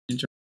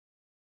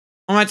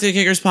Welcome back to the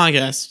Kickers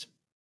podcast.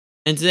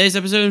 In today's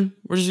episode,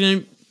 we're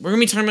gonna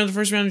be talking about the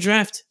first round of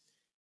draft.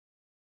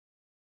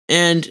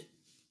 And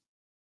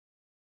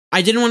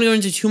I didn't want to go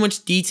into too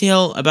much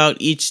detail about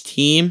each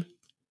team.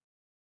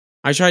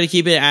 I tried to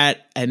keep it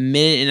at a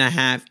minute and a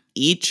half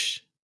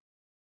each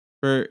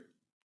for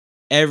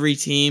every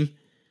team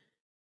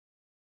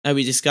that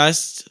we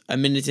discussed. A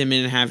minute to a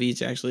minute and a half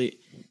each, actually.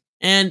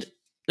 And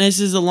this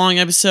is a long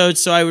episode,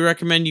 so I would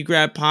recommend you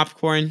grab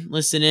popcorn,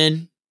 listen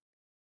in.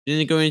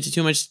 Didn't go into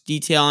too much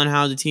detail on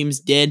how the teams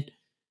did.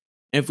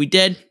 And if we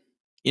did,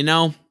 it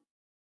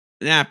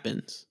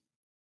happens.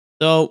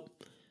 So,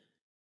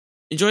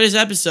 enjoy this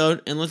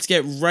episode, and let's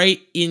get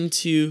right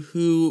into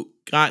who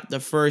got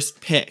the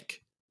first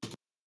pick.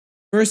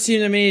 First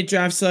team that made a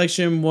draft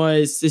selection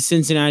was the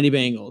Cincinnati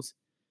Bengals,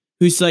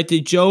 who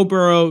selected Joe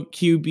Burrow,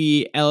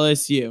 QB,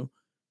 LSU.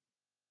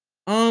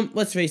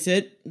 Let's face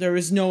it, there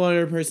was no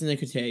other person they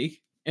could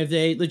take. If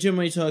they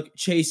legitimately took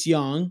Chase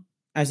Young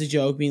as a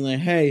joke, being like,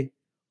 hey,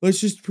 let's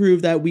just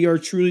prove that we are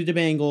truly the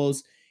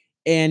Bengals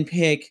and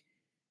pick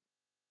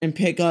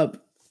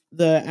up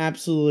the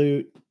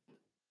absolute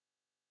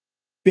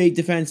big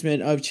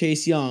defenseman of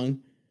Chase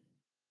Young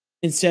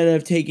instead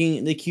of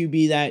taking the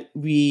QB that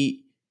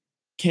we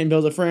can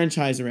build a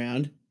franchise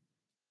around.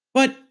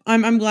 But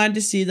I'm glad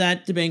to see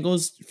that the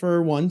Bengals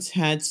for once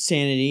had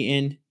sanity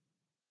and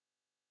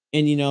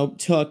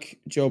took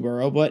Joe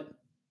Burrow. But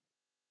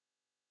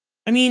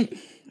I mean,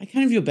 I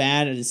kind of feel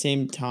bad at the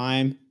same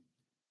time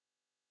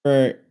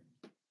for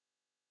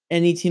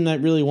any team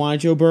that really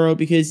wanted Joe Burrow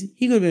because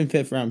he could have been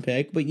fifth round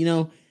pick, but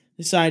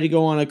decided to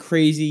go on a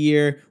crazy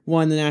year,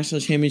 won the national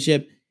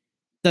championship.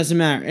 Doesn't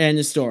matter. End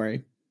of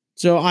story.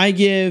 So I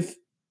give,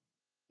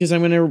 because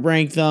I'm going to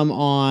rank them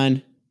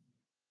on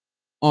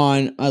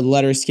a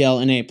letter scale,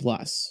 an A+. All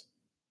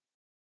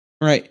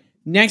right.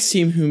 Next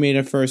team who made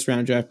a first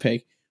round draft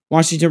pick,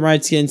 Washington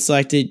Redskins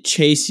selected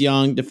Chase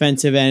Young,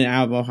 defensive end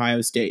out of Ohio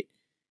State.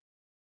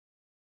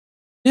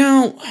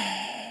 Now,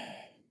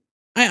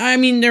 I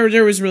mean,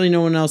 there was really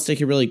no one else they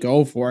could really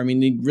go for. I mean,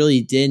 they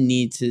really did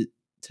need to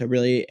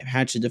really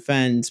hatch a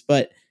defense,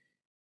 but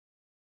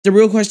the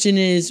real question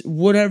is,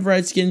 would have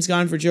Redskins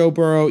gone for Joe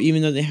Burrow,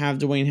 even though they have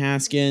Dwayne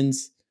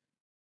Haskins?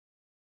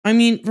 I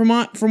mean, from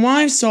what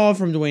I saw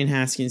from Dwayne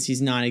Haskins,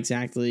 he's not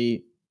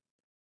exactly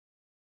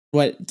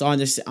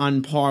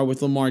on par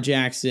with Lamar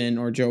Jackson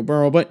or Joe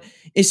Burrow, but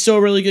it's still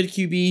a really good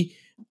QB.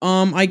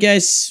 I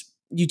guess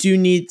you do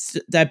need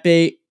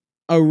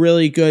a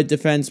really good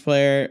defense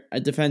player, a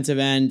defensive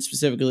end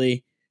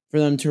specifically, for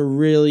them to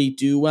really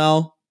do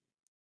well.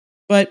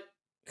 But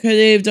could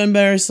they have done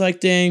better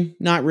selecting?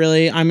 Not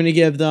really. I'm going to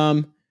give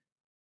them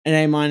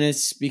an A-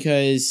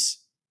 because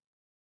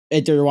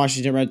they're the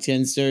Washington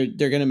Redskins. They're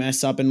going to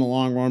mess up in the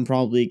long run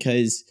probably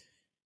because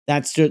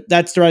that's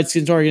the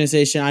Redskins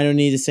organization. I don't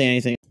need to say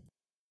anything.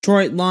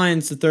 Detroit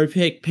Lions, the third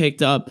pick,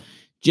 picked up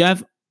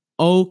Jeff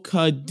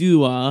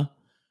Okudua,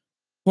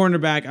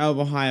 cornerback out of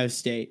Ohio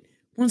State.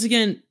 Once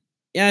again,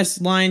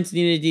 yes, Lions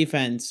needed a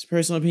defense.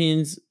 Personal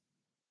opinions,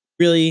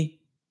 really,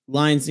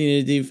 Lions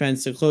needed a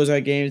defense to close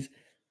out games.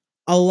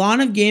 A lot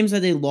of games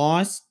that they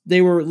lost,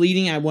 they were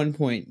leading at one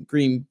point.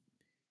 I'm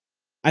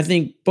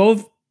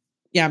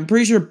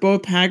pretty sure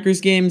both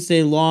Packers games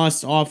they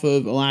lost off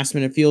of a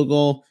last-minute field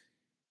goal.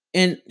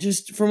 And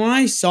just from what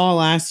I saw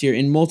last year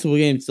in multiple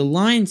games, the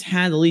Lions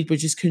had the lead, but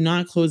just could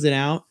not close it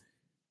out.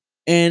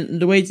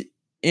 And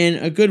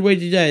a good way to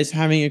do that is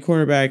having a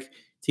cornerback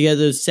to get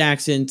those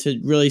sacks in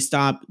to really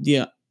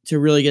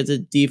get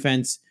the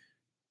defense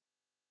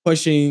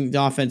pushing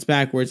the offense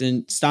backwards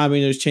and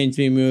stopping those chains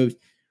being moved.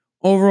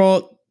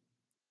 Overall,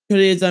 could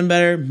he have done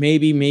better?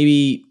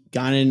 Maybe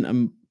gotten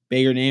a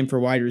bigger name for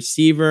wide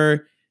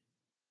receiver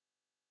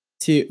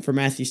for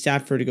Matthew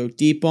Stafford to go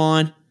deep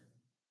on.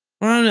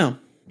 I don't know.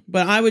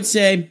 But I would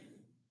say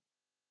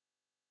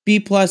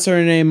B+ or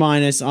an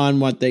A- on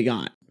what they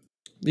got.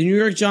 The New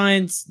York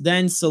Giants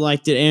then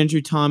selected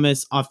Andrew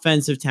Thomas,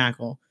 offensive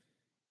tackle.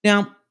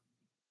 Now,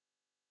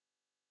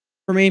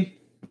 for me,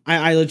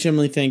 I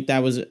legitimately think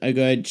that was a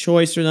good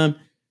choice for them.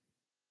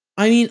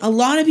 I mean, a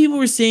lot of people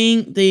were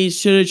saying they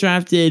should have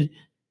drafted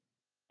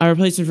a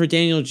replacement for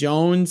Daniel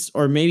Jones,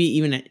 or maybe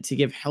even to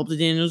give help to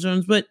Daniel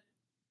Jones. But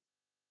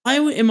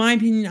in my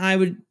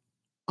opinion,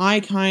 I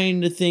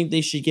kind of think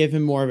they should give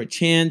him more of a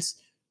chance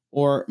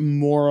or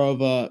more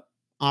of a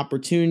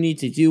opportunity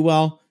to do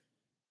well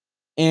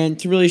and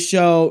to really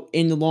show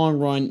in the long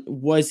run,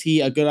 was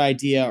he a good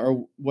idea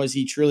or was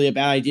he truly a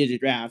bad idea to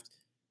draft?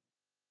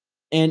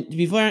 And to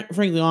be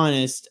frankly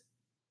honest,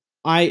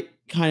 I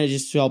kind of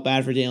just felt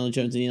bad for Daniel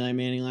Jones and Eli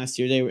Manning last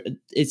year.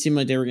 It seemed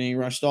like they were getting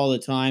rushed all the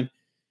time.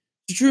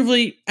 So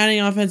truthfully, adding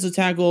an offensive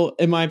tackle,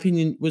 in my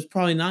opinion, was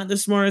probably not the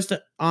smartest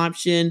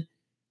option.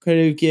 Could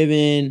have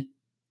given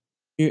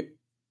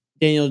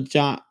Daniel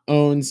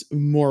Jones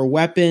more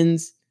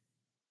weapons.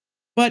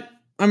 But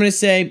I'm going to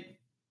say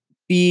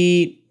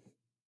B.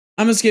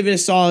 I'm going to give it a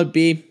solid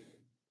B.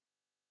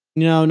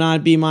 Not a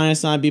B-,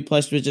 not a B+,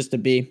 but just a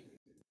B.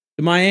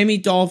 The Miami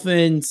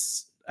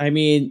Dolphins,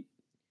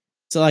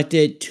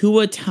 selected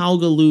Tua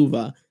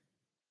Tagovailoa,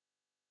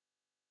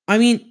 I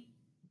mean,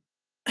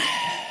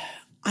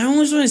 I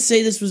almost want to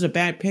say this was a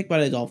bad pick by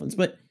the Dolphins,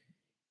 but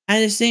at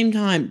the same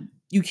time,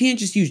 you can't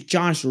just use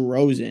Josh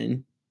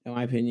Rosen, in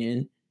my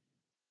opinion.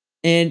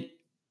 And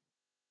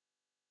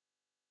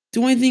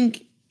do I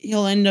think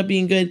he'll end up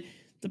being good?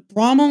 The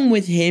problem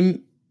with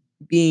him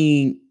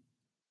being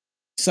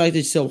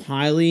cited so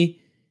highly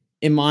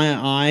in my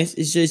eyes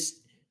is just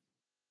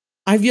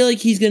I feel like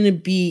he's going to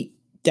be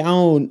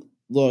down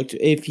looked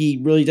if he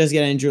really does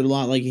get injured a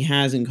lot like he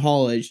has in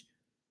college.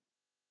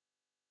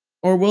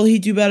 Or will he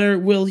do better?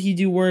 Will he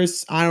do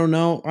worse? I don't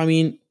know. I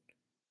mean,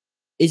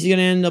 is he going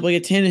to end up like a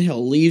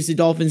Tannehill? Leaves the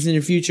Dolphins in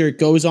the future,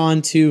 goes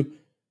on to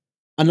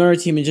another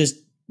team and just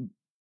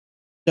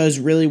does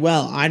really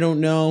well. I don't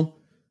know.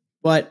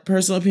 But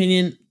personal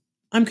opinion,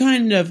 I'm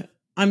kind of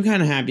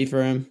happy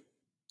for him.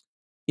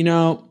 You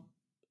know,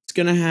 it's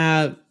gonna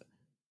have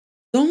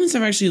Dolphins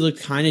have actually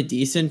looked kind of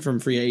decent from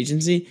free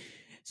agency.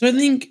 So I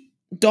think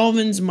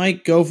Dolphins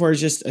might go for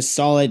just a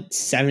solid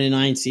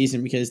 7-9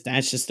 season because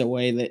that's just the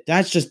way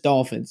that's just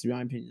Dolphins, in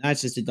my opinion.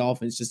 That's just the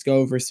Dolphins. Just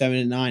go for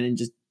 7-9 and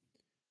just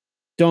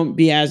don't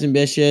be as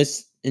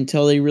ambitious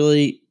until they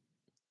really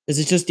because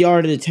it's just the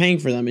art of the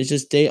tank for them. It's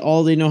just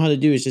all they know how to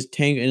do is just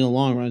tank in the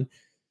long run.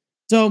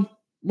 So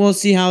we'll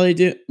see how they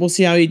do. We'll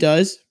see how he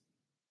does.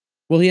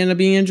 Will he end up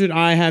being injured?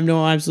 I have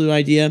no absolute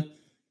idea.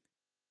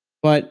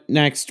 But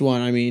next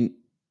one, I mean,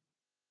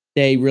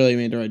 they really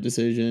made the right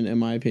decision, in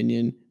my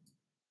opinion.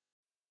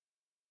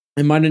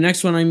 And by the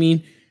next one, I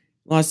mean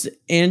Los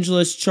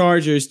Angeles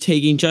Chargers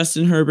taking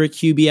Justin Herbert,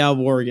 QB out of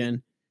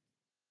Oregon.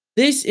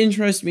 This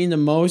interests me the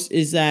most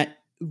is that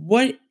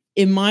what,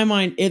 in my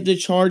mind, if the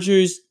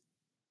Chargers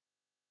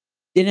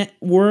did have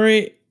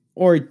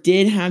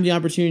the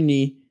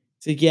opportunity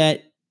to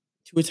get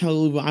Tua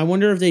Tagovailoa, I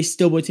wonder if they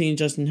still would take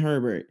Justin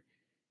Herbert.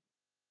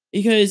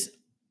 Because,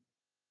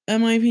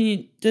 in my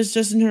opinion, does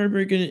Justin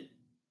Herbert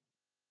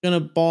gonna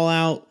ball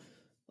out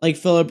like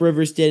Phillip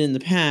Rivers did in the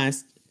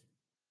past?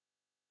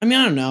 I mean,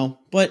 I don't know,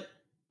 but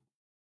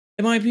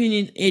in my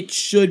opinion, it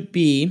should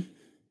be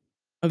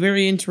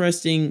really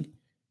interesting,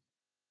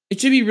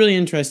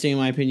 in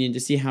my opinion, to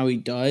see how he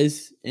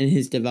does in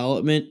his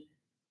development.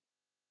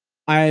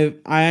 I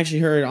actually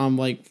heard on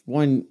like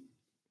one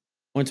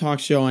talk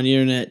show on the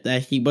internet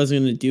that he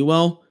wasn't going to do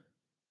well,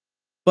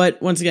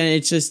 but once again,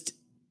 it's just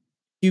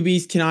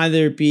QBs can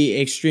either be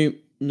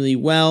extremely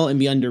well and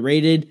be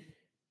underrated,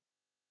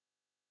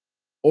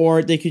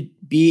 or they could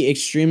be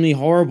extremely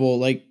horrible.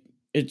 Like,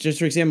 it's just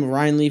for example,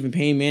 Ryan Leaf and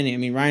Peyton Manning. I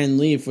mean, Ryan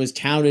Leaf was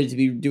touted to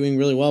be doing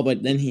really well,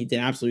 but then he did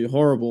absolutely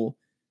horrible.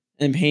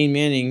 And Peyton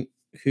Manning,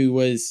 who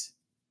was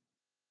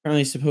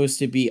apparently supposed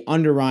to be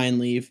under Ryan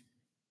Leaf,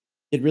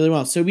 did really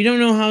well. So we don't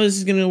know how this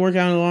is going to work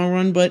out in the long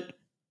run, but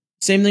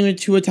same thing with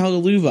Tua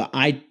Tagovailoa.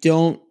 I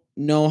don't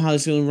know how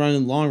this is going to run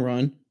in the long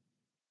run.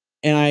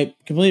 And I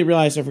completely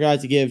realized I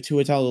forgot to give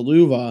Tua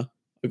Tagovailoa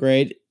a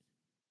grade.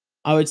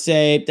 I would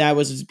say that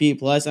was a B+,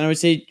 and I would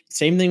say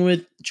same thing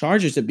with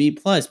Chargers, a B+.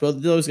 Both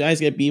of those guys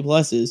get B+.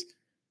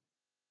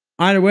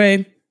 Either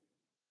way,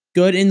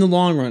 good in the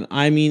long run.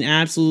 I mean,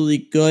 absolutely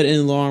good in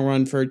the long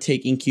run for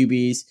taking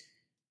QBs,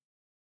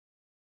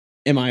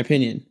 in my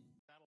opinion.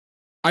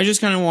 I just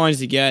kind of wanted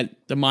to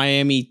get the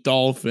Miami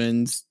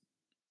Dolphins,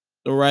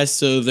 the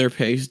rest of their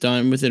picks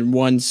done within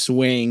one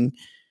swing,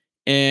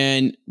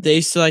 and they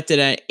selected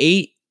at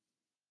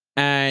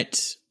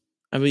 18th,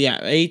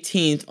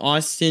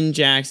 Austin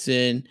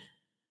Jackson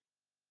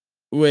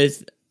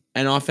with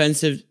an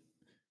offensive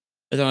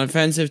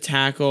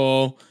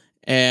tackle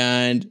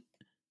and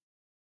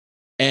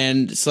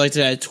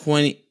selected at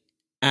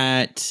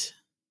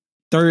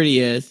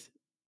 30th,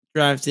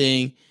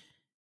 drafting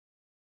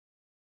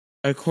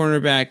a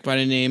cornerback by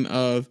the name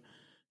of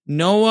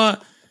Noah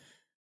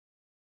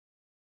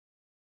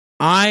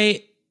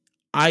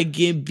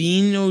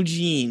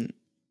Igbinoghene.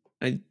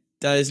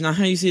 That is not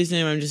how you say his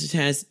name. I'm just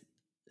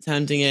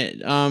attempting it.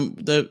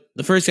 The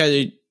first guy,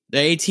 the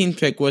 18th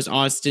pick was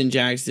Austin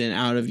Jackson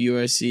out of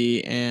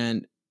USC,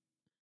 and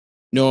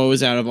Noah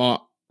was out of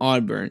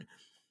Auburn.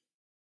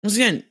 Once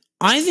again,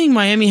 I think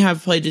Miami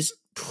have played this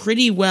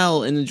pretty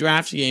well in the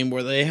draft game,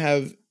 where they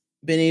have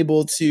been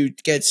able to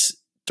get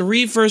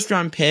 3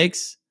 first-round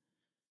picks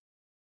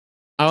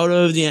out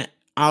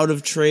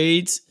of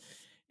trades.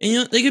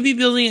 And they could be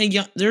building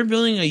they're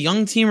building a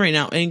young team right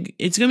now, and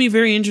it's going to be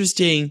very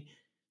interesting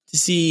to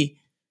see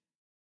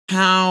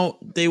how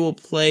they will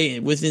play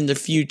within the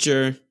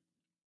future.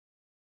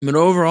 But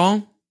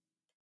overall,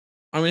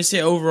 I'm going to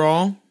say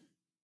overall,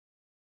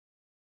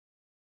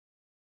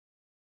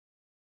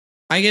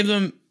 I give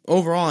them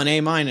overall an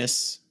A-.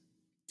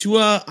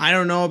 Tua, I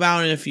don't know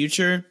about in the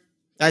future.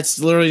 That's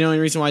literally the only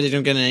reason why they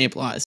don't get an A+.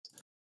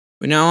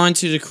 But now on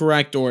to the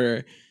correct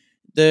order.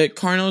 The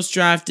Cardinals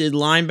drafted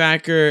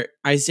linebacker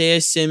Isaiah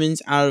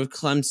Simmons out of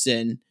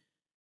Clemson,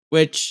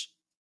 which,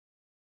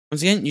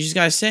 once again, you just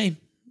got to say,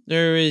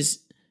 it's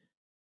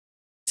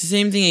the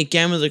same thing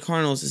again with the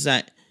Cardinals, is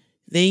that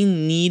they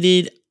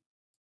needed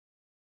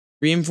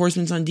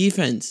reinforcements on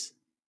defense.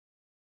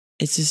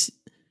 It's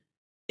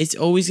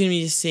always going to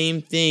be the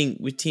same thing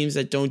with teams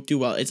that don't do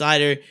well. It's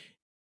either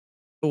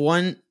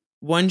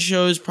one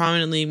shows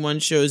prominently, one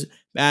shows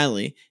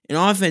badly. In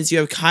offense, you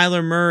have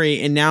Kyler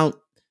Murray and now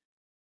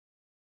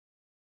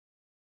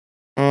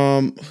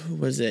who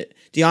was it?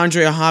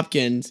 DeAndre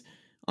Hopkins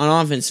on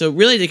offense. So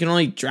really they can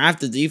only draft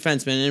the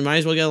defenseman and might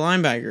as well get a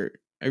linebacker.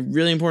 A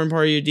really important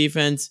part of your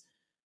defense.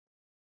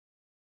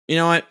 You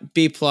know what?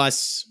 B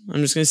plus.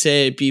 I'm just gonna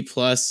say B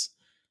plus.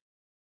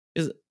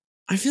 Because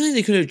I feel like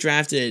they could have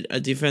drafted a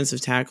defensive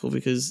tackle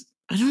because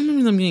I don't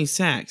remember them getting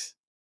sacks.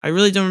 I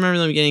really don't remember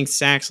them getting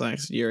sacks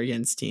last year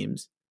against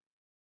teams.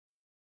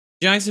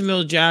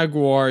 Jacksonville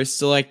Jaguars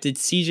selected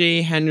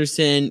CJ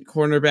Henderson,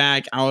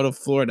 cornerback out of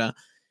Florida.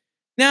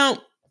 Now,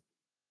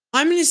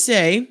 I'm going to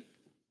say,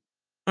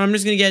 I'm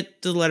just going to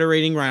get the letter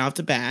rating right off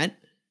the bat.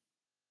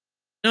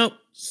 Nope,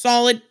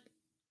 solid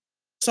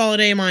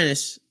A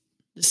minus.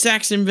 The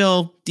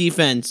Saxonville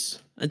defense,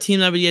 a team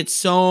that would get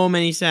so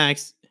many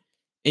sacks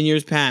in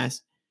years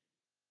past.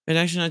 And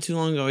actually not too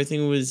long ago, I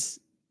think it was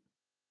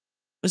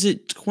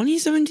it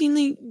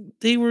 2017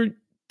 they went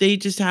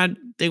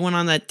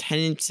on that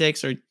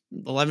 10-6 or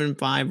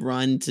 11-5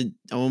 run to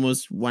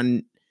almost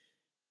won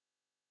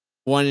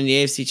in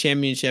the AFC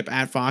Championship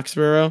at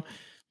Foxborough.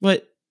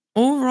 But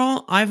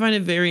overall, I find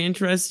it very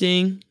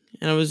interesting,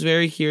 and I was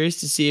very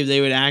curious to see if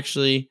they would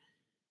actually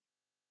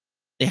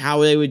how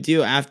they would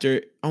do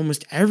after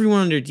almost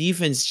everyone on their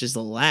defense just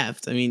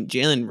left. I mean,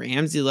 Jalen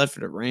Ramsey left for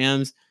the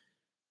Rams.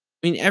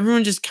 I mean,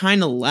 everyone just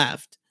kind of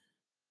left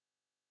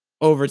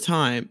over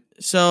time.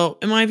 So,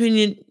 in my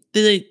opinion,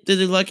 did they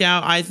luck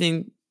out? I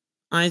think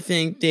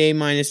the A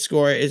minus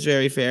score is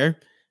very fair.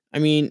 I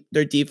mean,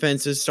 their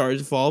defense has started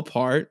to fall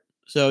apart,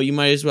 so you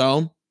might as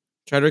well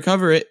try to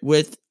recover it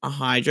with a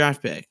high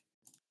draft pick.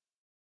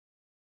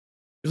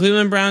 The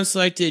Cleveland Browns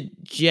selected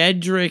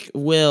Jedrick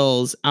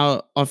Wills,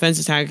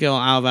 offensive tackle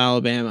out of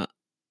Alabama.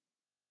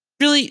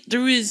 Really,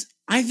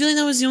 I feel like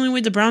that was the only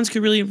way the Browns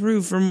could really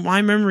improve. From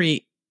my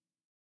memory,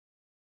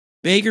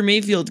 Baker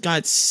Mayfield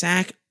got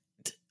sacked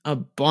a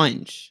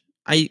bunch.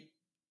 I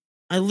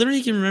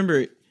literally can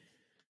remember.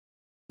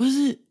 Was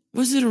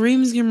it a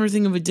Ravens game or a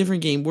thing of a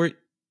different game where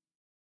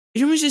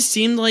it almost just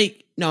seemed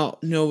like no,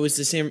 it was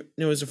the same.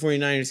 No, it was the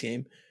 49ers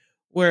game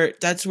where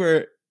that's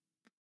where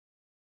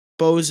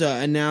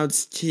Bosa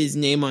announced his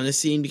name on the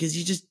scene because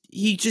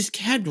he just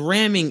kept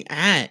ramming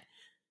at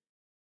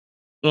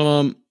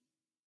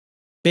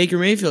Baker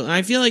Mayfield. And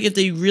I feel like if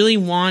they really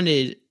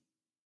wanted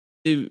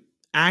to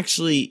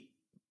actually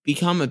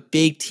become a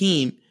big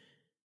team,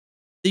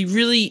 they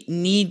really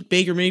need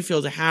Baker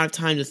Mayfield to have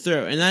time to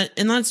throw. And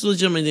that's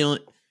legitimately the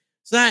only.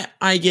 So that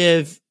I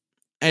give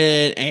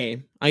an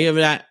A. I give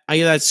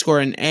that score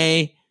an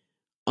A.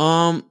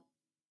 I'm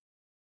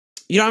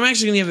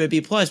actually gonna give it a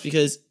B plus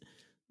because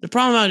the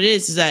problem about it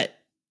is that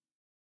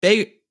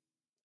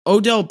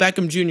Odell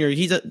Beckham Jr.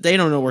 They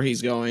don't know where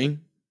he's going.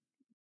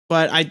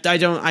 But I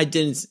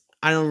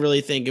don't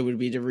really think it would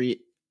be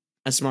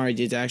a smart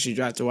idea to actually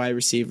draft a wide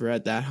receiver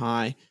at that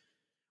high.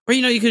 Or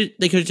they could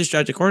have just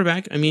drafted a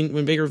quarterback. I mean,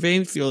 when Baker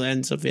Mayfield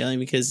ends up failing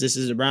because this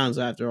is the Browns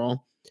after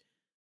all.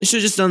 They should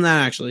have just done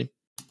that actually.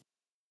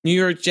 New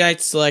York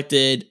Jets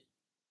selected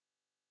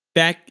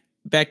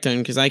Becton,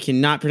 because I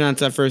cannot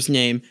pronounce that first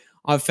name,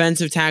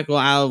 offensive tackle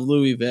out of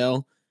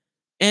Louisville.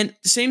 And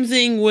same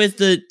thing with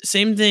the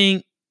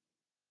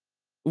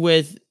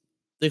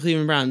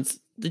Cleveland Browns.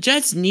 The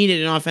Jets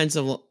needed an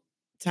offensive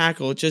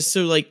tackle just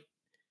simply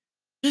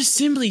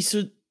so,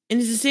 and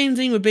it's the same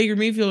thing with Baker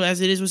Mayfield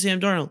as it is with Sam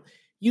Darnold.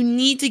 You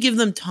need to give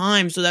them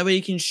time so that way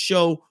you can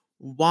show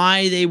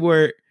why they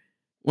were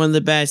one of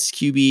the best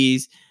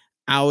QBs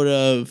out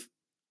of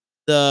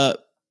the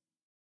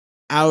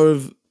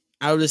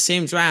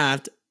same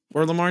draft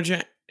where Lamar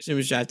Jackson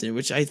was drafted,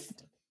 which that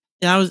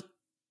was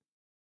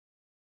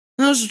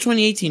the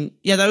 2018.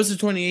 Yeah, that was the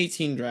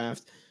 2018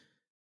 draft,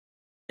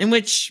 in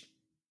which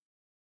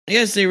I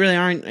guess they really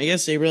aren't. I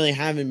guess they really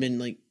haven't been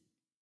like.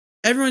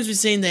 Everyone's been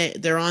saying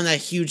that they're on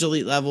that huge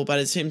elite level, but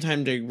at the same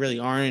time they really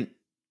aren't.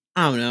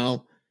 I don't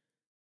know.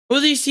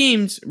 Both these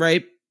teams,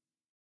 right?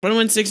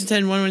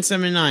 1-6-10,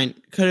 1-7-9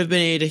 could have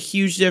made a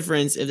huge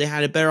difference if they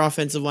had a better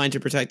offensive line to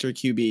protect their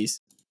QBs.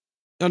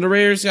 Now, the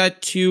Raiders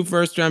got 2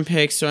 first-round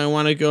picks, so I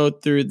want to go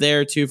through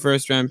their 2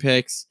 first-round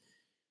picks.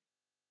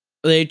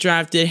 They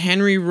drafted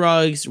Henry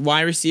Ruggs,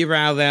 wide receiver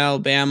out of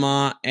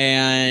Alabama,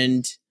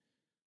 and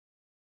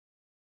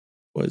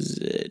was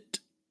it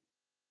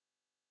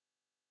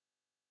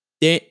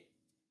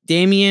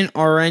Damian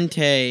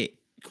Arente,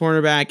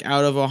 cornerback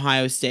out of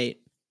Ohio State.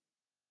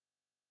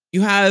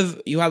 You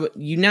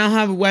now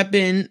have a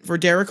weapon for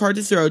Derek Carr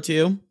to throw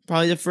to.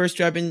 Probably the first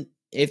weapon,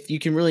 if you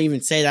can really even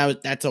say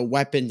that's a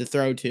weapon to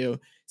throw to,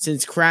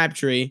 since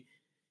Crabtree.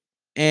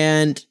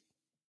 And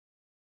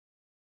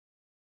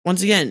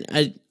once again,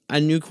 a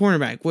new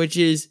cornerback, which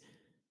is,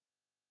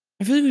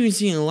 I feel like we've been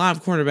seeing a lot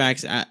of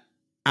cornerbacks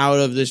out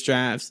of this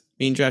draft,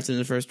 being drafted in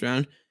the first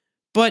round.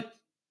 But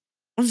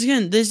once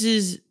again, this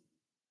is,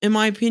 in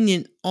my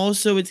opinion,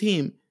 also a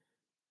team.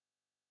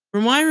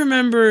 From what I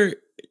remember,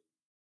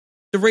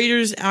 the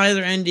Raiders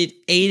either ended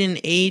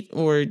 8-8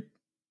 or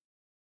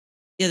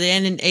they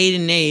ended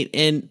 8-8,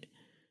 and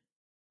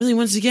really,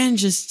 once again,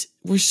 just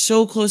we're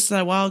so close to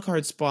that wild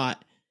card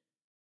spot.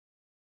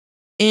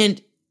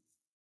 And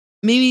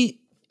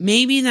maybe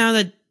now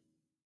that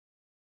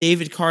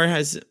David Carr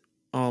has,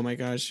 oh my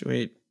gosh,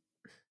 wait.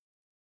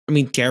 I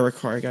mean, Derek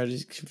Carr, I got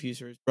confused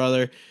for his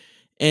brother.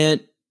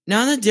 And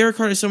now that Derek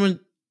Carr is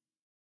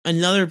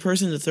another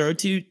person to throw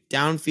to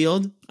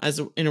downfield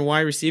in a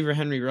wide receiver,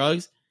 Henry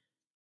Ruggs,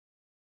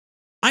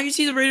 I can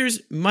see the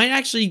Raiders might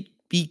actually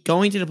be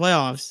going to the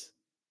playoffs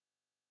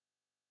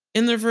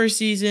in their first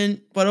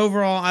season. But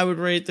overall, I would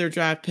rate their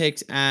draft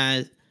picks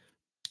as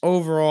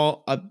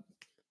overall an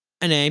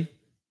A.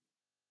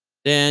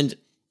 And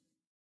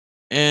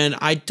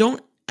I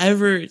don't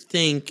ever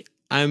think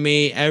I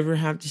may ever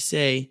have to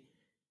say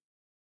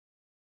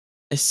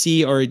a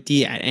C or a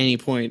D at any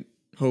point,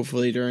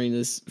 hopefully during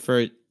this,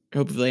 for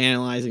hopefully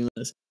analyzing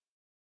this.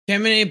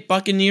 Tampa Bay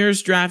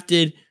Buccaneers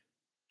drafted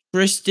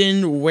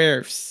Tristan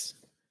Wirfs,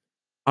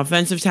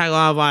 offensive tackle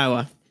out of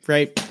Iowa.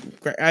 Great.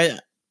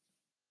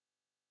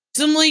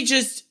 Simply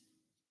just,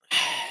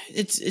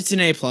 it's an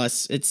A+.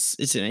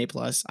 It's an A+.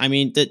 I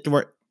mean, the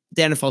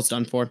NFL's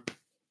done for.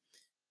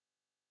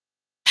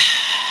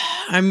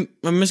 I'm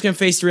just going to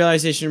face the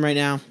realization right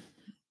now.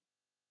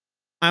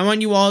 I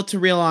want you all to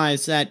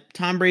realize that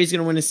Tom Brady's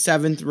going to win his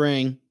 7th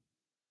ring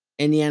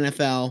in the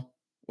NFL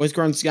with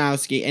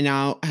Gronkowski and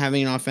now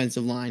having an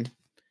offensive line.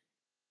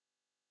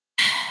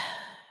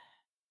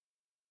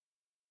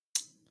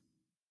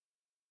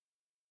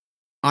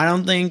 I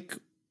don't think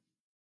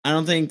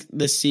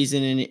this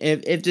season, and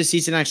if this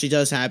season actually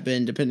does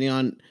happen, depending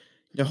on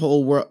the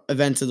whole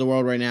events of the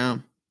world right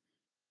now,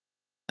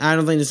 I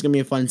don't think this is going to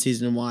be a fun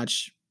season to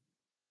watch.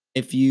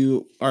 If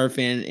you are a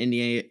fan in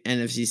the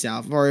NFC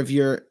South, or if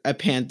you're a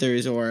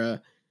Panthers or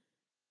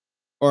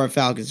a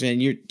Falcons fan,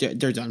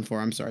 they're done for.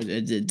 I'm sorry,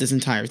 this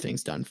entire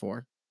thing's done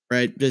for.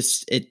 Right?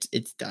 It's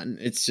done.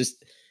 It's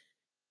just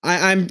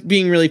I'm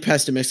being really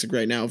pessimistic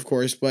right now, of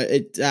course, but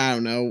I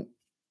don't know.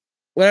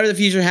 Whatever the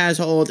future has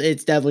hold,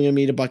 it's definitely gonna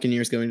be the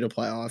Buccaneers going to the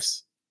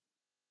playoffs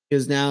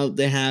because now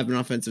they have an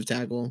offensive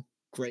tackle.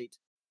 Great.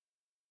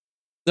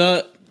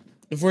 The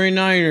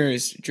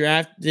 49ers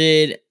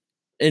drafted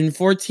in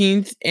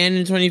 14th and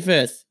in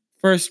 25th.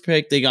 First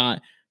pick they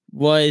got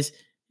was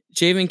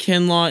Javon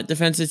Kinlaw,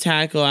 defensive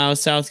tackle out of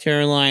South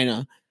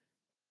Carolina.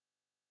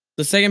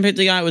 The second pick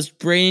they got was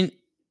Braden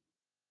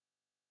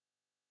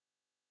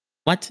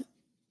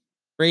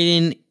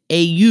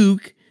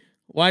Ayuk,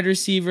 wide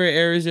receiver,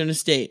 Arizona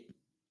State.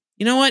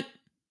 You know what?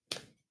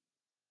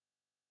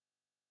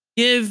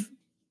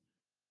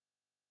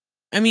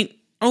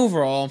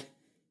 Overall,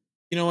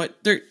 you know what?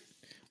 I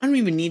don't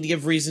even need to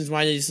give reasons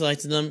why they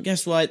selected them.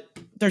 Guess what?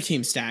 Their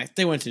team's stacked.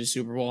 They went to the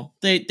Super Bowl.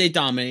 They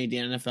dominated the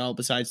NFL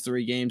besides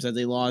 3 games that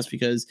they lost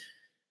because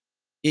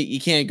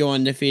you can't go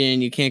undefeated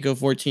and you can't go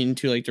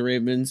 14-2 like the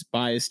Ravens.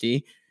 Biased.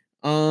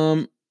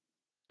 Overall,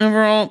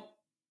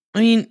 I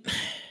mean,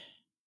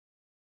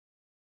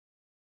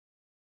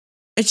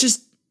 it's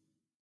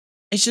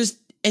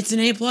an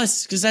A+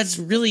 because that's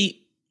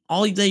really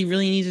all they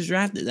really need to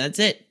draft it. That's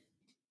it.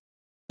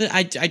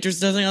 I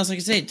just nothing else I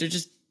can say. They're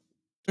just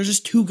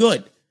too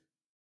good.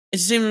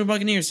 It's the same with the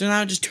Buccaneers. They're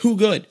not just too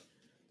good.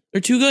 They're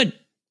too good.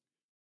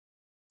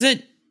 That's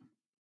it.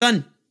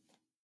 Done.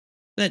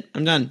 That's it.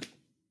 I'm done.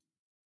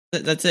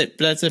 That's it.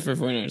 That's it for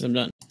 49ers. I'm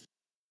done.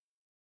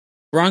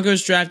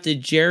 Broncos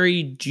drafted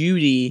Jerry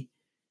Jeudy,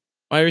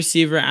 wide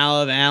receiver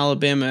out of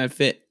Alabama at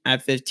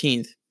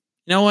 15th. You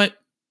know what?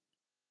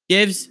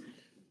 Gives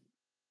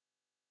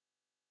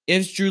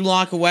Drew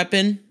Lock a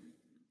weapon.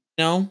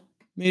 No,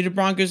 maybe the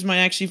Broncos might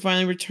actually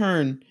finally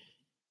return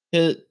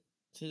to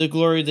the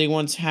glory they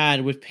once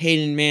had with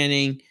Peyton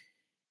Manning,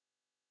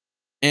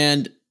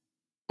 and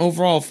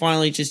overall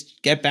finally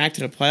just get back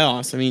to the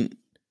playoffs. I mean,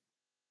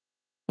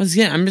 once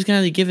again, I'm just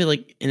gonna give it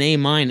like an A-.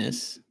 Why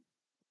is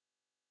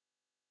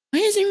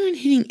everyone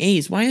hitting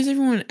A's? Why is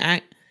everyone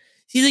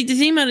See, like, the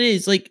thing about it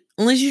is, like,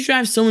 unless you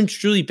draft someone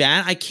truly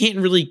bad, I can't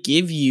really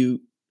give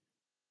you.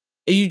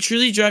 If you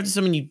truly drafted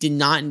someone you did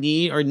not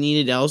need or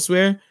needed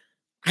elsewhere,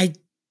 I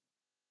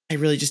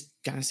really just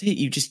gotta say it.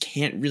 You just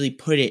can't really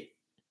put it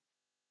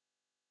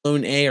below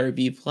an A or a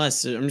B+.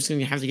 So I'm just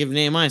gonna have to give it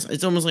an A-.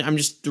 It's almost like I'm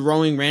just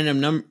throwing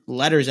random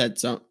letters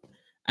at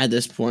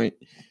this point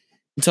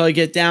until I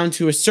get down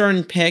to a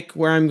certain pick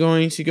where I'm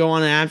going to go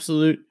on an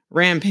absolute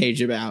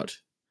rampage about.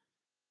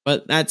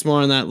 But that's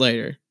more on that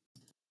later.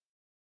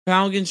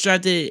 Falcons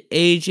drafted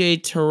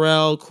AJ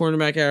Terrell,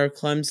 cornerback out of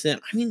Clemson.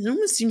 I mean, it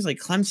almost seems like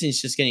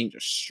Clemson's just getting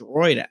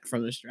destroyed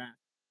from this draft.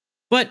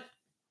 But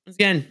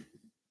again,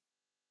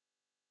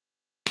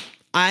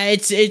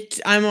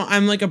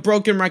 I'm like a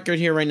broken record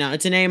here right now.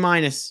 It's an A-.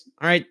 All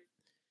right,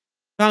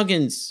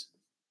 Falcons.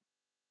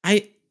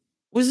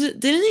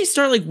 Didn't they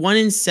start like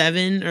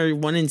 1-7 or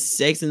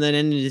 1-6 and then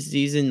ended the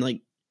season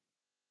like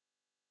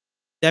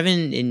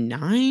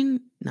 7-9?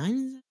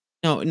 9?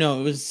 No,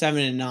 it was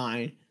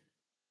 7-9.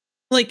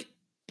 Like,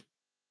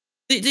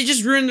 they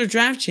just ruined their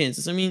draft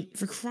chances. I mean,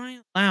 for crying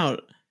out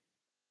loud.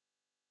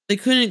 They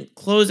couldn't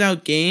close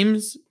out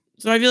games.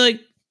 So I feel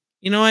like,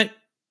 you know what?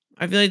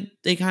 I feel like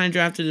they kind of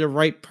drafted the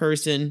right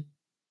person.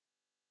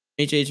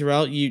 AJ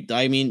Terrell,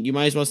 I mean, you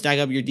might as well stack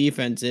up your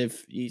defense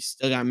if you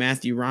still got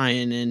Matthew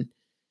Ryan and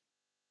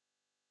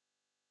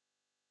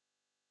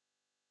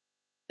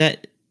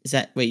that is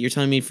that. Wait, you're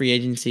telling me free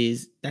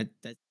agencies that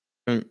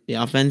from the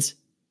offense?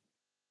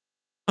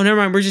 Oh, never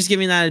mind. We're just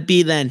giving that a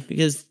B then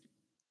because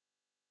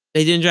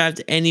they didn't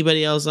draft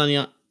anybody else on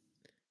the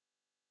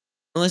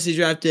unless they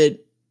drafted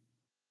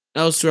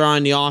elsewhere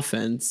on the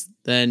offense.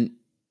 Then,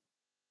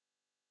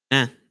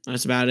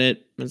 that's about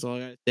it. That's all I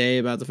gotta say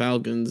about the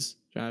Falcons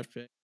draft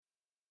pick.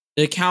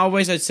 The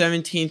Cowboys at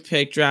 17th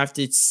pick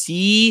drafted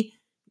C.D.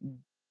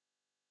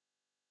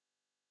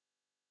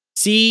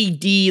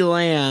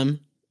 Lamb,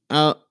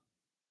 wide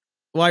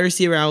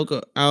receiver out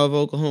of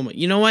Oklahoma.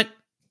 You know what?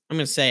 I'm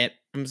gonna say it.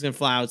 I'm just gonna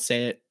flat out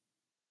say it.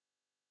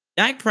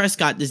 Dak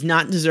Prescott does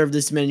not deserve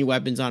this many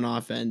weapons on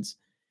offense.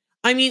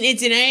 I mean,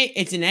 it's an A.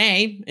 It's an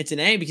A. It's an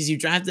A because you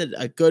drafted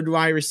a good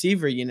wide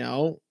receiver, you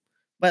know.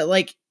 But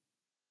like,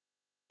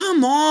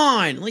 come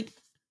on, like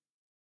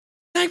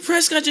Dak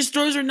Prescott just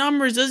throws her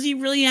numbers. Does he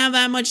really have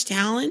that much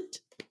talent?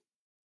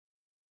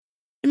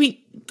 I mean,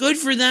 good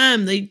for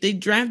them. They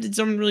drafted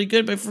someone really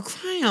good, but for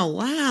crying out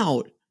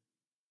loud,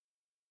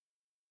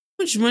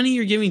 how much money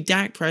you're giving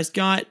Dak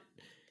Prescott,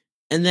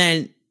 and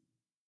then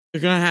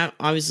they're gonna have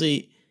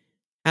obviously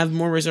have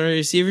more reserve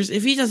receivers.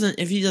 If he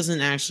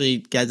doesn't actually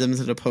get them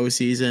to the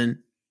postseason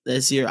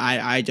this year,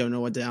 I don't know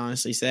what to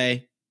honestly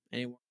say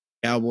anymore.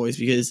 Cowboys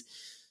because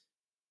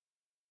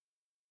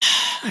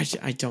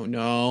I don't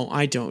know.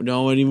 I don't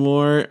know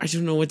anymore. I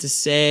don't know what to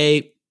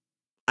say.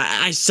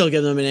 I still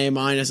give them an A-.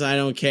 I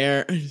don't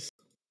care.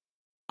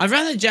 I'd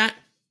rather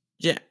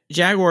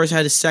Jaguars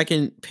had a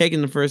second pick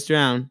in the first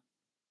round.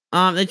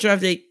 They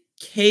drafted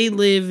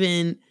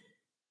Caleb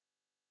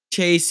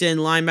Chasen,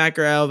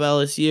 linebacker out of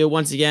LSU.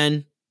 Once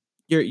again,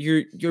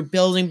 you're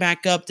building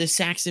back up the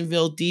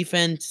Saxonville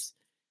defense.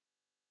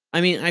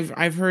 I mean,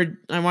 I've heard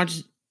I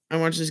watched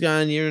this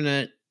guy on the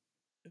internet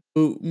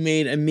who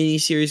made a mini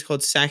series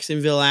called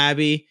Saxonville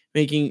Abbey,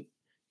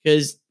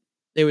 because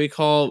they would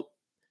call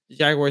the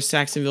Jaguars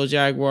Saxonville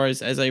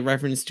Jaguars, as I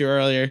referenced to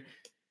earlier.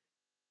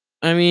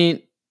 I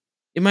mean,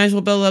 you might as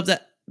well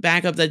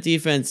back up that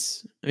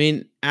defense. I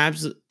mean,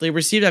 absolutely. They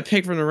received that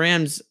pick from the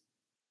Rams.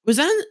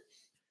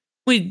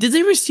 Wait, did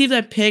they receive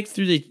that pick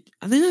through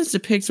I think that's the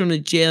pick from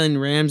the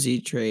Jalen Ramsey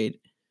trade.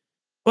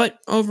 But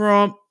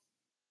overall,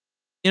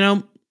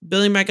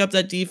 building back up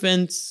that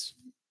defense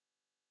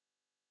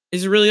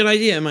is a really good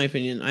idea, in my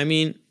opinion. I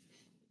mean, in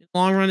the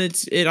long run,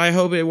 I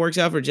hope it works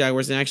out for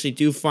Jaguars and actually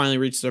do finally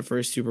reach their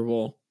first Super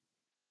Bowl.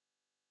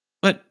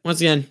 But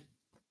once again,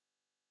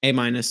 A-,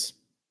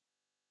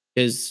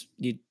 because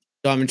you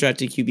haven't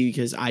drafted QB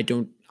because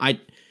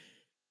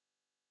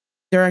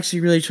they're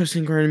actually really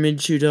trusting Gardner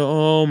Minshew to.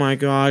 Oh my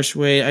gosh!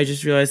 Wait, I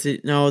just realized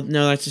it. No,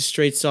 that's a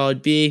straight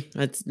solid B.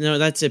 That's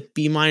a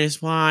B-.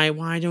 Why?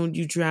 Why don't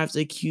you draft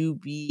a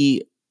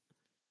QB?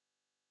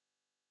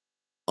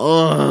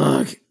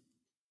 Ugh.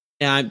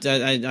 Yeah, I'm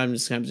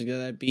just gonna have to go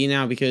that B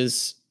now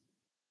because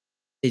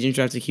they didn't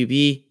draft a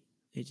QB.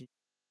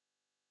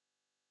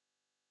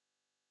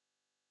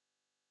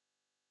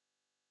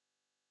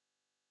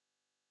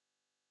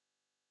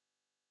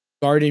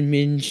 Gardner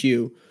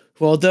Minshew,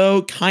 who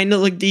although kind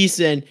of looked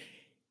decent,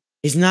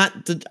 is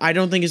not I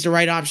don't think is the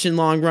right option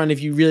long run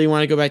if you really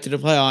want to go back to the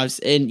playoffs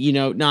and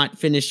not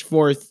finish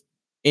fourth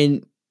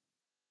in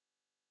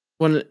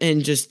the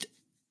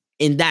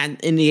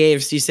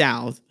AFC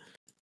South.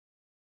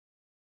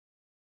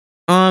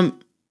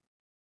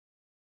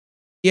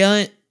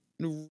 Jalen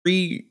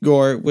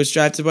Reagor was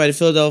drafted by the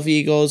Philadelphia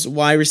Eagles,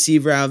 wide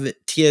receiver out of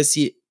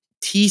TCU.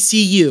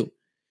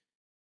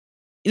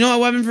 You know, a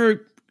weapon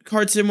for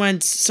Carson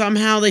Wentz.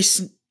 Somehow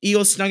the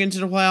Eagles snuck into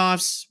the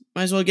playoffs.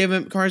 Might as well give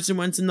him Carson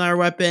Wentz another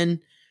weapon.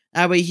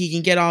 That way he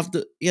can get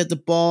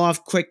the ball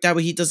off quick. That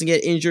way he doesn't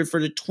get injured for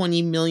the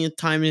 20 millionth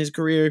time in his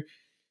career.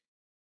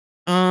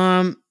 What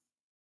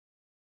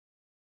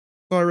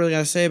I really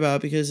gotta say about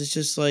it, because it's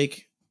just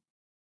like,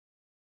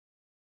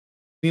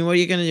 I mean, what are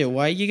you gonna do?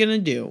 What are you gonna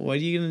do? What are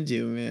you gonna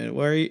do, man?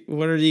 What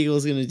are the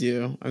Eagles gonna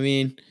do? I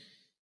mean,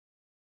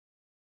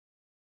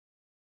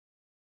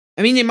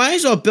 they might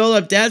as well build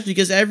up depth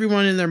because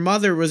everyone and their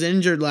mother was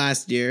injured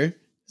last year.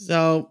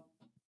 So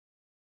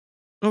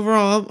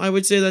overall, I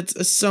would say that's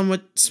a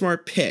somewhat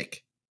smart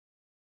pick.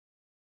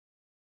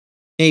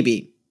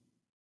 Maybe,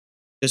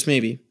 just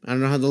maybe. I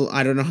don't know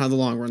how the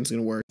long run's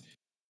gonna work.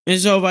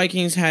 Minnesota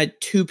Vikings had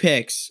 2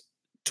 picks,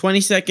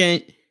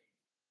 22nd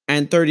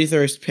and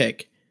 33rd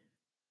pick.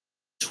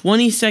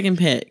 22nd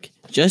pick,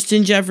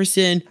 Justin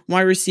Jefferson,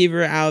 wide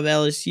receiver out of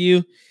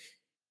LSU,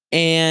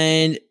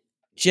 and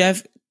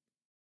Jeff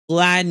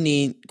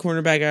Gladney,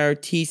 cornerback out of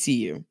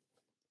TCU.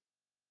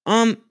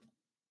 I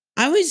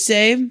would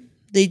say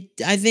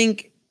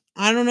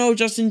I don't know,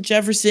 Justin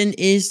Jefferson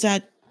is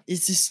the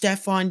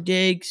Stephon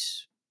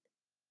Diggs.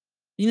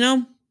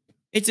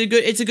 It's a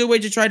good way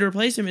to try to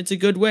replace him. It's a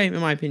good way, in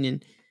my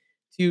opinion,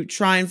 to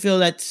try and fill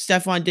that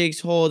Stephon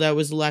Diggs hole that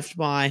was left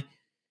by.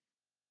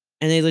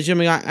 And they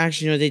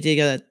legitimately they did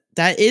get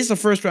that is the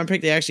first round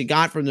pick they actually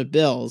got from the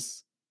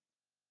Bills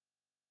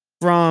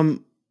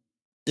from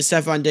the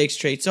Stephon Diggs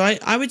trade. So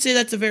I would say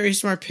that's a very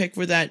smart pick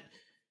for that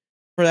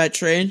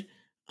trade.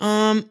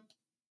 Don't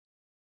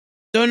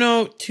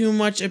know too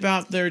much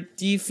about their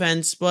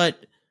defense,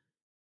 but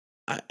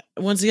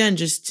once again,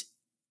 just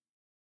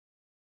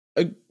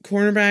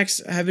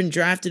cornerbacks have been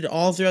drafted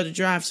all throughout the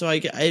draft. So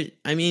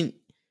I mean,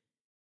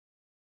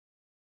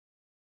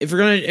 if you're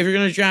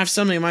gonna draft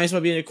something, it might as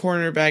well be a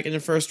cornerback in the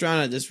first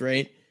round at this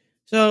rate.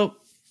 So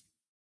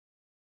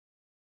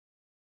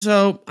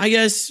I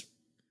guess,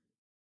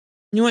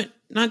 you know what?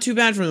 Not too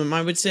bad for them.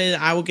 I would say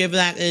that I will give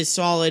that a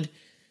solid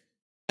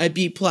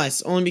B+,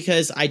 only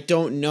because I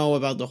don't know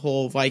about the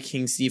whole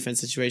Vikings defense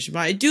situation.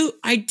 But I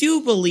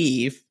do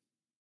believe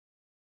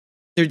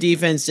their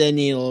defense did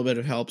need a little bit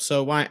of help.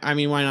 So why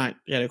not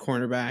get a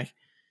cornerback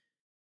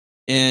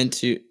and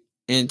to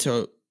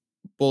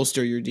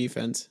bolster your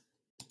defense?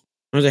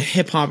 I'm going to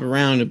hip hop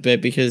around a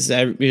bit because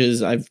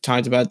I've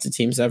talked about the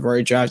teams that have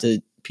already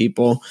drafted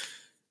people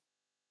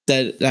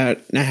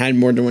that had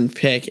more than one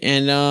pick.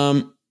 And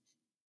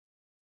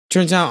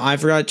turns out I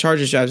forgot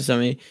Chargers drafted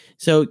somebody.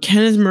 So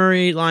Kenneth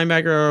Murray,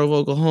 linebacker of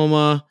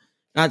Oklahoma,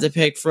 got the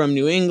pick from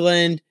New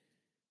England.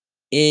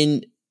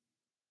 When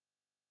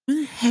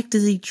the heck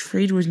did they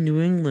trade with New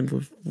England?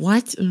 With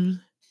what? I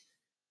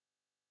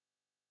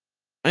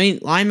mean,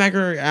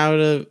 linebacker out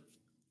of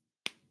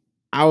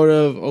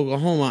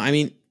Oklahoma. I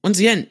mean, once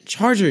again,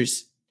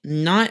 Chargers,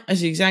 not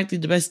as exactly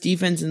the best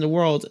defense in the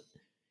world.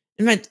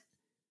 In fact,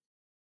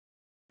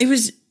 it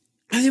was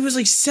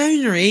like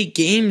 7 or 8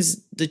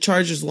 games the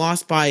Chargers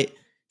lost by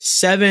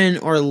 7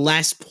 or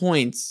less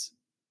points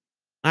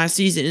last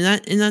season.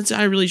 And that's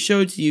how I really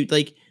showed to you,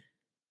 like,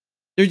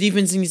 their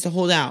defense needs to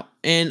hold out.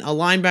 And a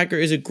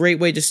linebacker is a great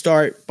way to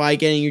start by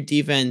getting your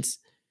defense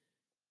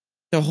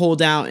to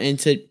hold out and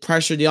to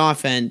pressure the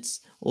offense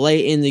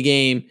late in the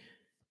game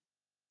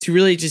to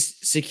really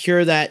just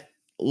secure that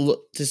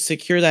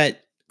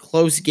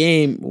close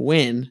game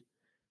win.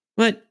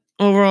 But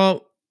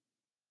overall,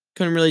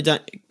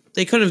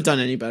 they couldn't have done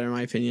any better, in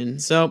my opinion.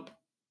 So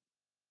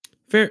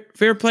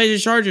fair play to the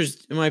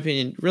Chargers, in my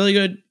opinion.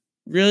 Really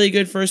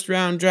good first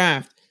round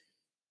draft.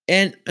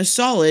 And a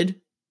solid,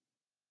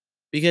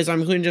 because I'm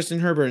including Justin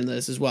Herbert in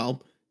this as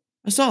well,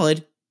 a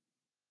solid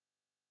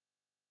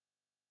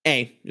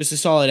A. Just a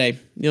solid A.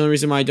 The only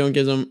reason why I don't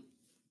give them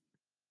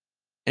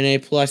an A+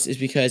 is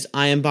because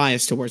I am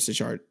biased towards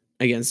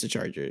against the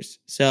Chargers.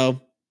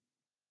 So,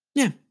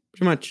 yeah,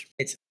 pretty much.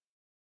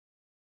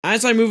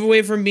 As I move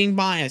away from being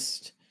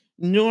biased,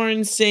 New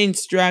Orleans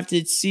Saints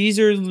drafted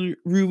Cesar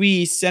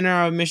Ruiz, center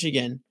out of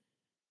Michigan.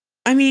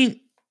 I mean,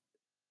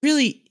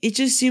 really, it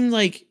just seemed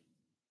like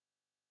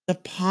the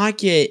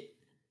pocket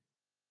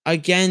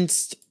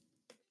against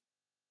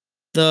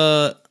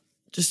the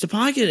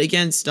Vikings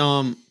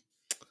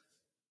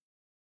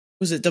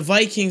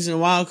in the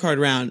wild card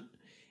round.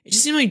 It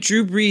just seemed like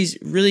Drew Brees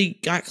really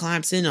got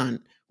collapsed in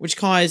on, which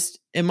caused,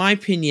 in my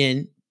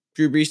opinion,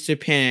 Drew Brees to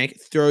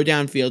panic, throw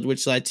downfield,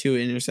 which led to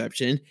an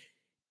interception,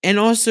 and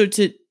also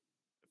to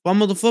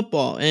fumble the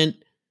football. And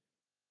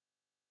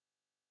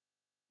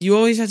you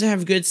always have to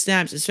have good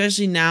snaps,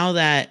 especially now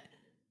that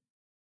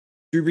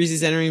Drew Brees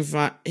is entering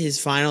his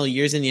final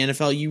years in the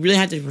NFL. You really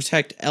have to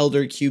protect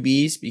elder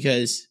QBs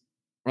because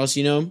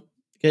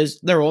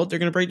they're old, they're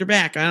going to break their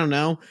back. I don't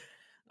know.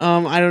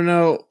 I don't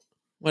know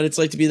what it's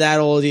like to be that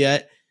old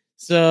yet.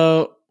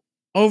 So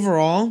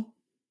overall,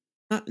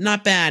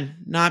 not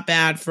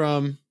bad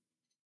from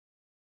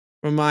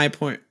my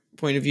point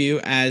of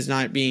view as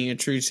not being a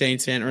true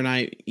Saints fan or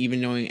not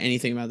even knowing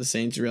anything about the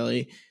Saints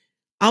really.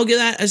 I'll give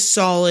that a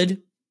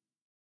solid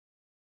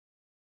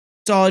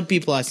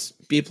B+.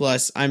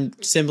 I'm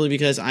simply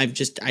because I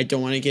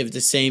don't want to give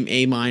the same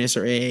A-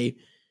 or A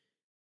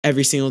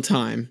every single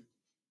time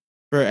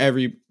for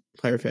every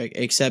player pick,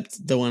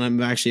 except the one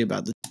I'm actually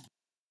about to.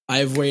 I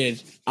have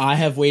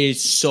waited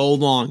so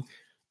long.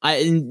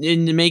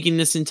 In making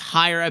this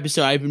entire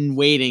episode, I've been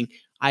waiting.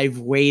 I've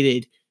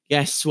waited.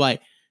 Guess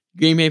what?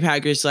 Green Bay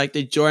Packers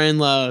selected Jordan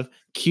Love,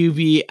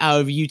 QB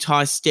out of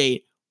Utah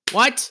State.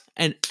 What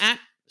an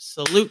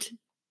absolute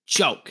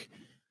joke.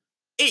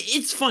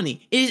 It's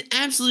funny. It is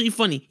absolutely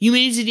funny. You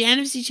made it to the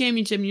NFC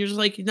Championship and you're just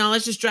like, no,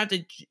 let's just draft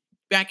a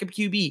backup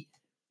QB.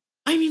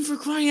 I mean, for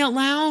crying out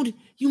loud,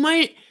 you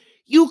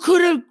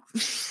could have.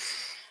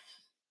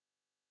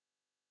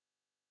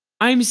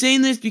 I'm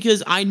saying this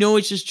because I know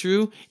it's just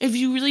true. If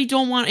you really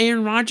don't want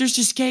Aaron Rodgers,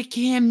 just get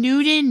Cam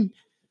Newton.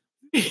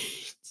 Like,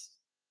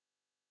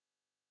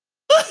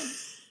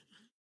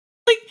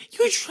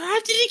 you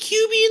drafted a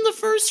QB in the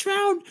first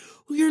round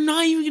who you're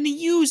not even going to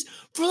use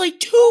for like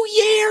 2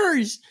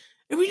 years.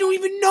 And we don't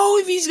even know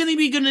if he's going to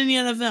be good in the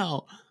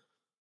NFL.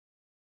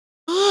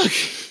 Ugh.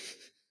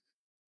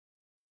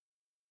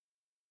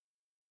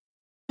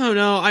 Oh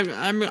no,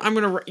 I'm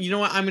gonna, you know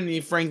what? I'm gonna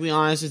be frankly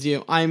honest with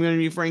you. I'm gonna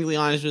be frankly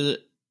honest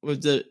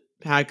with the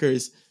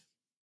Packers.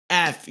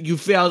 You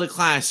failed a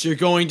class. You're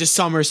going to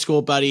summer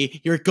school, buddy.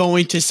 You're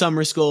going to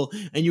summer school,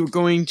 and you're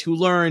going to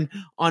learn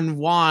on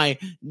why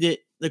the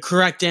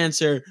correct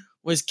answer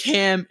was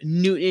Cam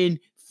Newton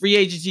free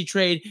agency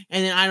trade,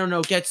 and then I don't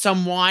know, get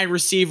some wide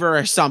receiver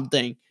or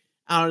something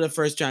out of the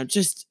first round.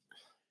 Just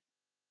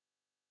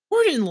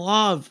Jordan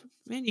Love,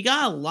 man, you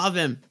gotta love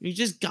him. You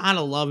just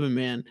gotta love him,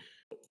 man.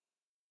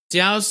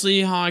 Seattle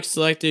Seahawks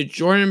selected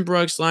Jordan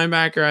Brooks,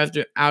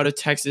 linebacker out of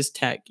Texas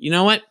Tech. You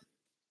know what?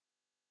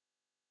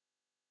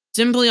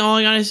 Simply all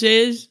I gotta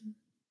say is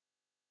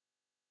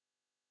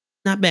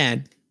not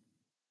bad.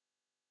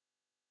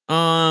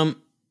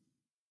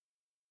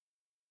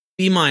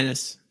 B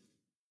minus.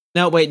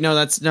 No, wait, no,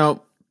 that's the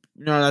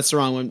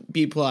wrong one.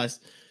 B plus.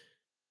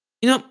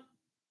 You know,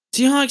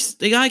 Seahawks,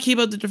 they gotta keep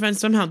up the defense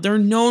somehow. They're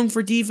known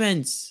for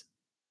defense.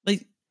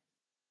 Like,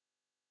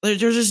 they're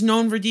just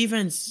known for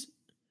defense.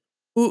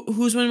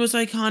 Who's one of the most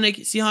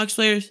iconic Seahawks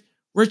players?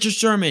 Richard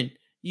Sherman.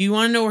 You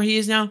want to know where he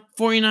is now?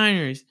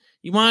 49ers.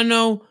 You want to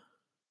know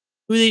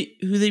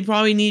who they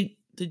probably need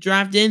to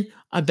draft in?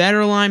 A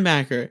better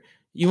linebacker.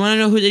 You want to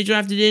know who they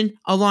drafted in?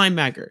 A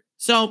linebacker.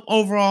 So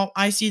overall,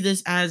 I see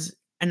this as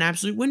an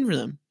absolute win for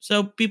them.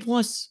 So B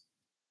plus.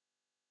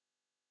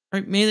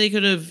 Right? Maybe they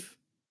could have,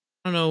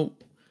 I don't know.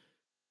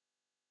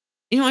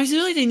 I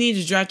feel like they need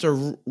to draft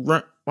a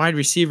wide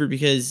receiver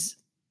because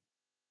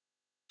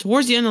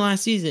towards the end of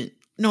last season,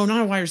 no,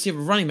 not a wide receiver,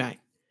 running back.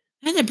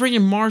 I had to bring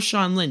in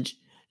Marshawn Lynch.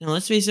 Now,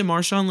 let's face it,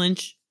 Marshawn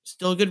Lynch,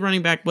 still a good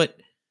running back, but,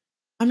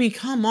 I mean,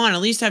 come on,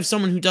 at least have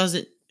someone who does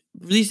it,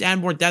 at least add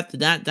more depth to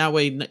that. That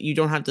way, you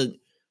don't have to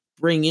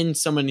bring in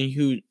somebody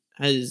who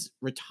has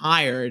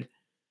retired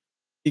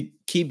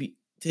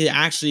to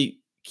actually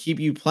keep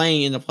you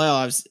playing in the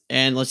playoffs.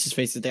 And let's just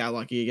face it, they got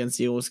lucky against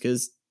the Eagles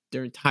because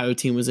their entire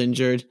team was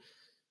injured.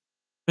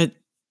 But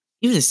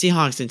even the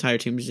Seahawks' entire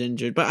team was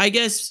injured. But I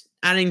guess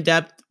adding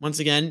depth, once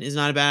again, is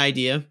not a bad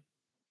idea.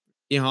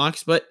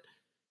 Seahawks, but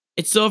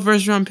it's still a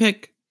first-round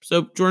pick.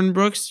 So Jordan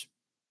Brooks,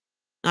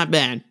 not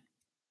bad.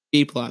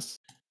 B+. All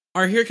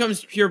right, here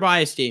comes pure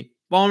bias team.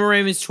 Baltimore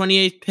Ravens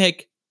 28th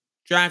pick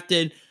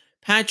drafted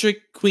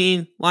Patrick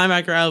Queen,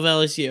 linebacker out of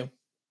LSU. You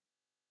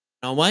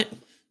know what?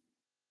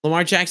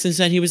 Lamar Jackson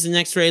said he was the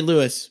next Ray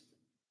Lewis.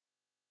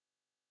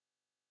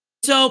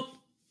 So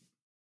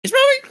it's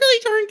probably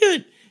really darn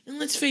good. And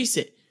let's face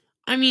it,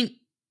 I mean,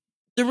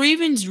 the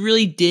Ravens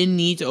really did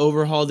need to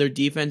overhaul their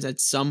defense at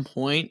some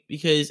point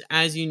because,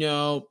 as you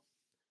know,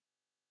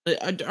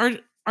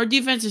 our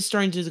defense is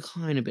starting to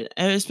decline a bit,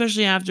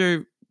 especially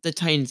after the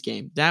Titans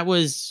game. That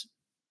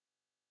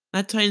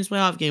Titans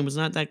playoff game was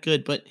not that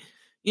good, but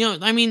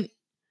I mean,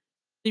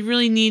 they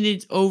really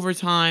needed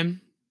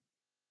overtime,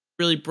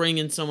 really bring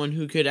in someone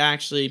who could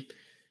actually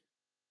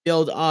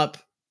build up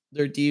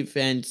their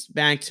defense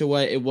back to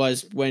what it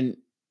was when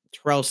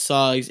Terrell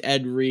Suggs,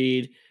 Ed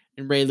Reed,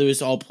 and Ray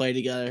Lewis all play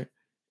together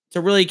to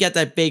really get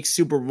that big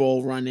Super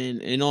Bowl run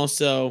in, and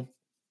also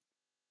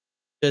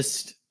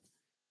just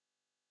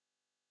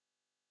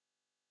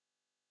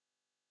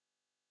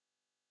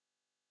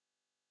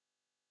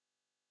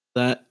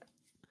that.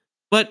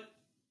 But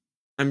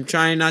I'm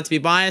trying not to be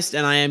biased,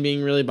 and I am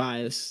being really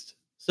biased.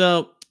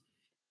 So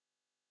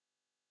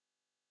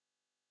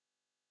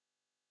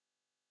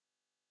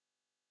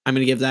I'm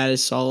going to give that a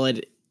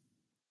solid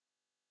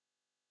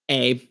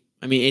A.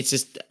 I mean,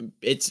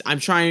 I'm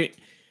trying.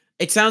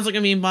 It sounds like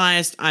I'm being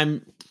biased.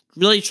 I'm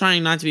really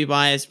trying not to be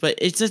biased, but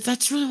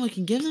that's really all I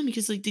can give them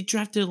because they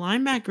drafted a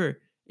linebacker,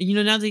 and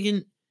now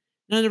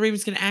the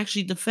Ravens can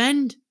actually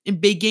defend in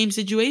big game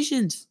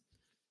situations,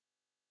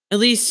 at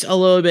least a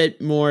little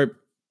bit more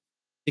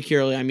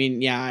securely. I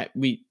mean, yeah,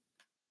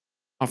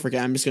 I'll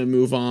forget. I'm just gonna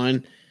move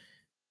on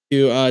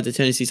to the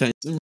Tennessee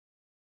Titans.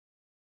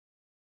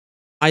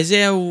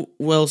 Isaiah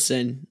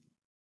Wilson,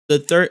 the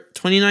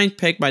 29th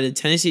pick by the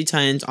Tennessee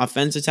Titans,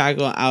 offensive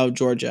tackle out of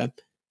Georgia.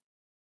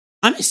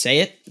 I'm going to say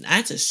it.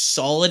 That's a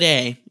solid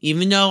A.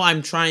 Even though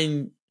I'm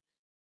trying,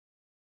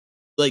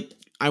 I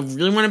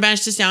really want to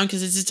bash this down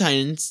because it's the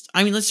Titans.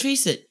 I mean, let's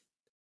face it.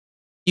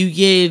 You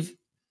gave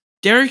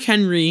Derrick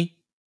Henry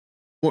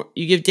more.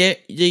 He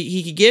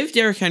could give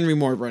Derrick Henry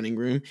more running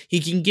room. He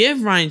can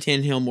give Ryan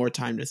Tannehill more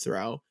time to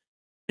throw.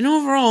 And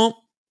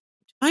overall,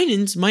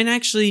 Titans might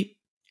actually,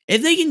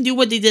 if they can do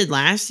what they did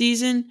last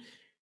season,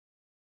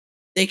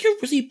 they could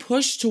really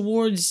push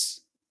towards.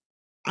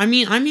 I'm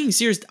being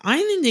serious. I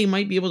think they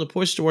might be able to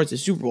push towards the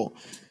Super Bowl,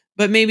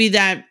 but maybe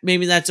that's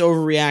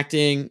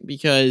overreacting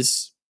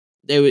because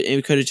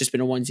it could have just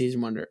been a one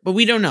season wonder. But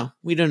we don't know.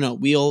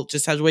 We'll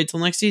just have to wait till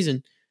next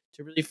season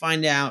to really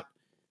find out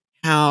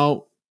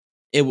how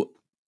he'll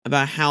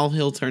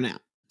turn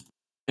out.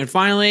 And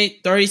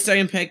finally,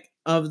 32nd pick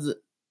of the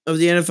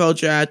NFL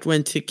draft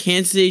went to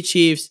Kansas City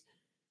Chiefs,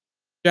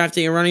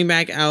 drafting a running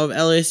back out of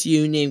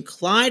LSU named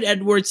Clyde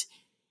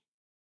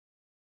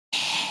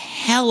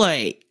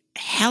Edwards-Helaire.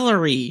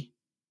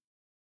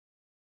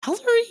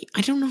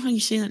 I don't know how you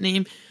say that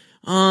name.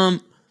 I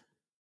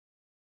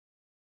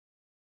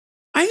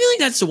feel like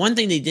that's the one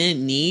thing they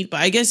didn't need,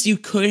 but I guess you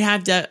could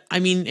have that. I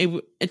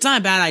mean, it's not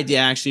a bad idea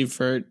actually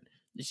for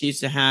the Chiefs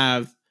to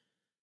have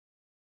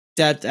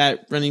depth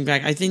at running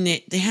back. I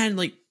think they had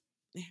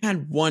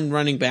one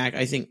running back.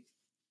 I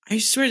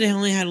swear they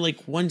only had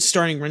one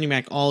starting running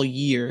back all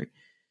year.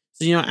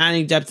 So,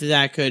 adding depth to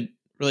that could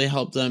really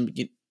help them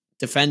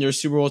defend their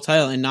Super Bowl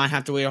title and not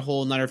have to wait a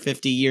whole another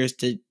 50 years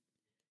to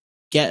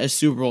get a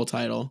Super Bowl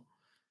title.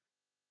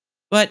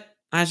 But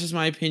that's just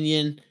my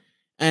opinion.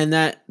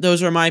 And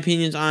those are my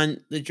opinions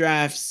on the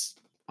drafts,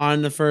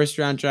 on the first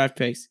round draft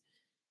picks.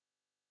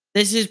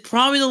 This is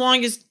probably the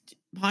longest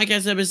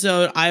podcast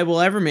episode I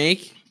will ever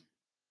make.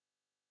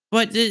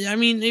 But,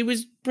 it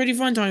was pretty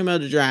fun talking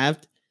about the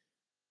draft.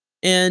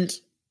 And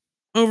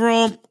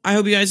overall, I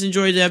hope you guys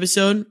enjoyed the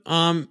episode.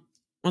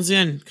 Once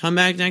again, come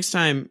back next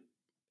time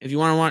if you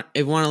want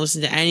to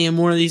listen to any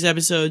more of these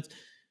episodes.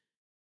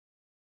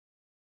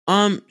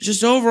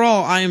 Just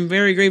overall, I am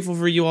very grateful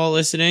for you all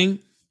listening,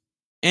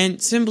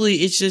 and simply,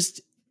 it's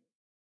just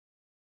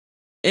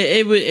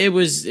it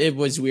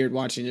was weird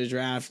watching the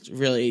draft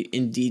really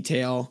in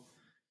detail,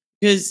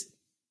 because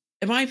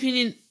in my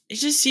opinion, it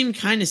just seemed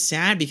kind of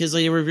sad because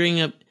they were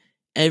bringing up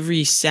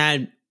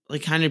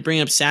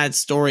bring up sad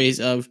stories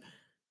of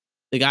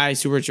the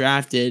guys who were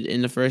drafted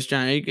in the first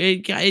round.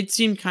 It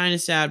seemed kind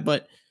of sad,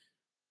 but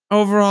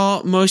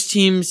overall, most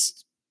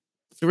teams,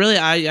 really,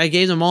 I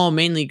gave them all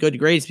mainly good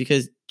grades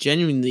because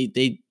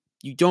genuinely,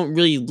 you don't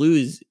really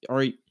lose,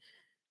 or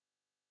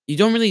you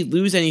don't really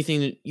lose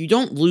anything. You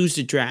don't lose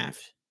the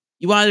draft.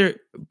 You either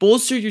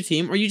bolster your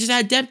team or you just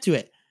add depth to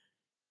it.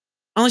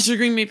 Unless you're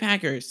Green Bay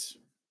Packers,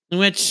 in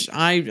which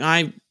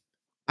I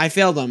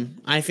failed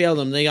them. I failed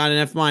them. They got an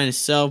F-.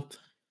 So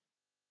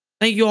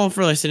thank you all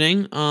for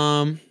listening.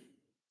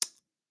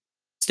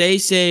 Stay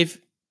safe,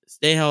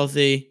 stay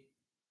healthy,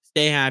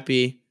 stay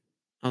happy.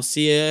 I'll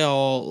see you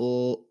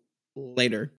all later.